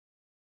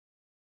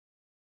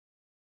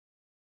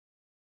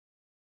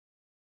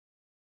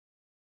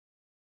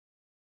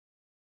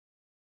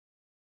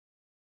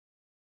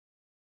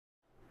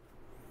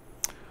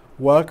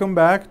Welcome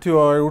back to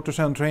our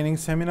ultrasound training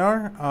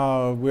seminar.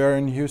 We are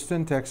in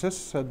Houston,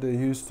 Texas at the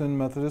Houston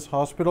Methodist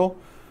Hospital.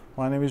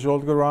 My name is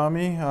Zsolt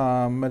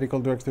Garami, Medical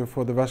Director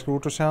for the Vascular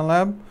Ultrasound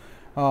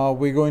Lab.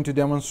 We're going to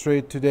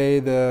demonstrate today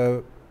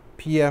the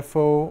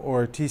PFO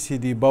or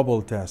TCD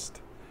bubble test.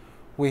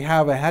 We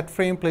have a head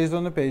frame placed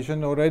on the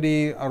patient,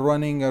 already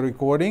running a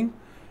recording.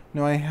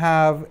 Now I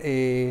have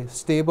a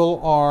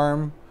stable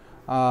arm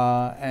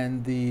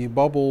and the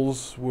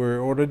bubbles were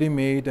already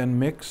made and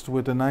mixed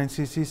with a 9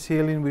 cc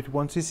saline with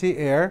 1 cc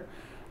air.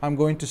 I'm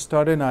going to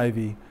start an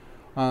IV.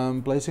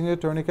 I'm placing a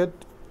tourniquet.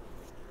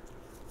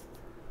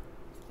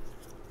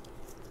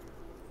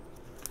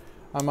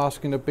 I'm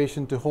asking the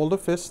patient to hold a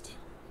fist.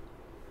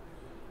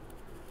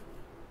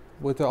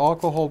 With the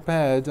alcohol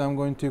pads, I'm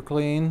going to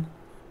clean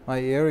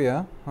my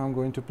area. I'm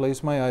going to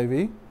place my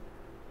IV.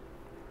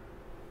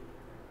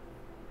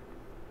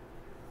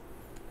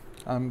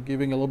 I'm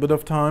giving a little bit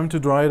of time to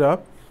dry it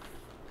up.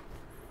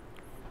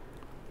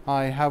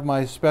 I have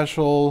my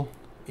special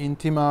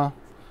Intima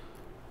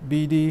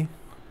BD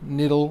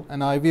needle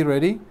and IV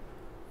ready.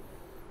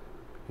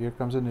 Here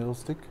comes a needle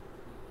stick.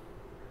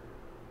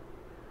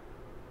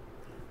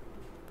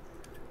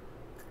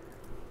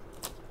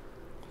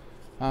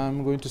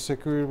 I'm going to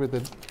secure it with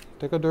a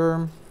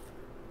Tegaderm.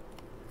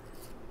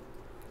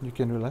 You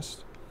can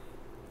rest.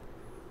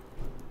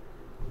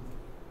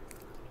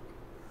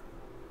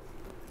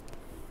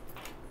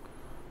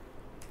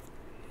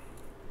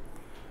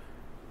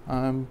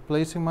 I'm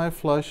placing my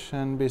flush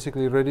and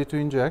basically ready to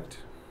inject.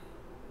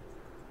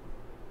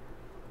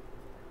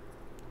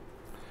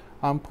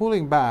 I'm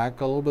pulling back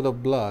a little bit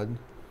of blood.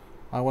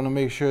 I want to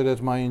make sure that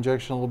my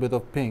injection a little bit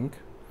of pink.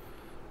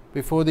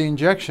 Before the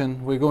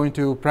injection, we're going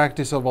to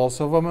practice a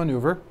Valsalva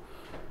maneuver.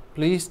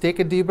 Please take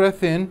a deep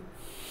breath in.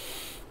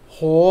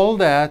 Hold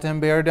that and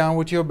bear down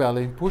with your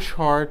belly. Push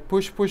hard.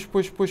 Push, push,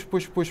 push, push,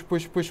 push, push,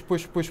 push, push,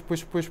 push, push,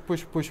 push, push,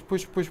 push, push,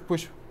 push, push,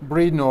 push.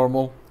 Breathe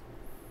normal.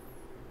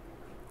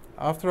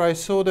 After I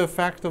saw the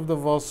effect of the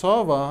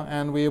Valsalva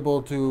and we're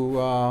able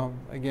to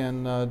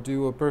again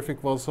do a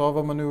perfect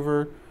Valsalva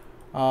maneuver,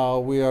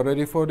 we are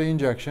ready for the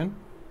injection.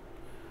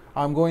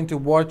 I'm going to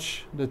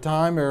watch the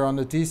timer on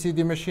the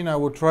TCD machine. I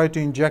will try to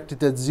inject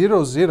it at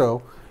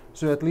 0,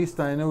 so at least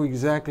I know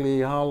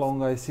exactly how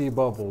long I see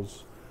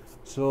bubbles.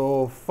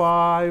 So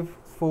 5,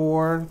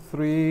 4,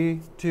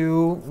 3,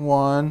 2,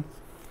 1.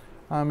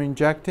 I'm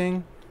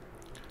injecting.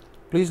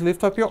 Please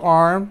lift up your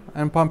arm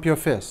and pump your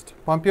fist.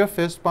 Pump your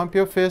fist, pump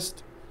your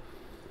fist.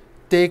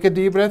 Take a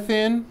deep breath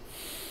in.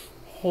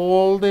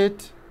 Hold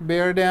it.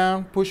 Bear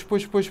down. Push,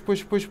 push, push,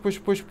 push, push,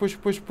 push, push, push,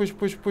 push, push,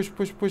 push, push,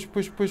 push, push,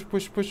 push, push,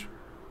 push, push.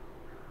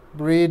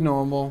 Breathe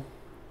normal.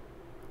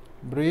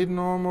 Breathe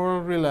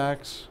normal,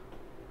 relax.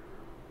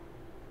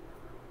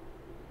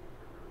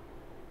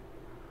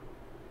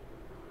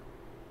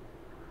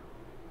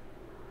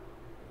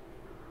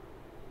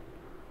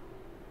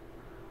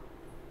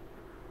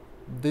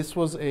 This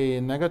was a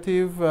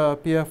negative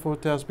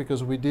PFO test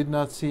because we did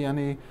not see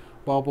any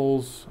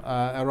bubbles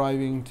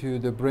arriving to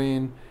the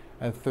brain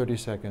at 30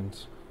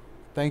 seconds.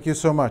 Thank you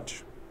so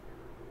much.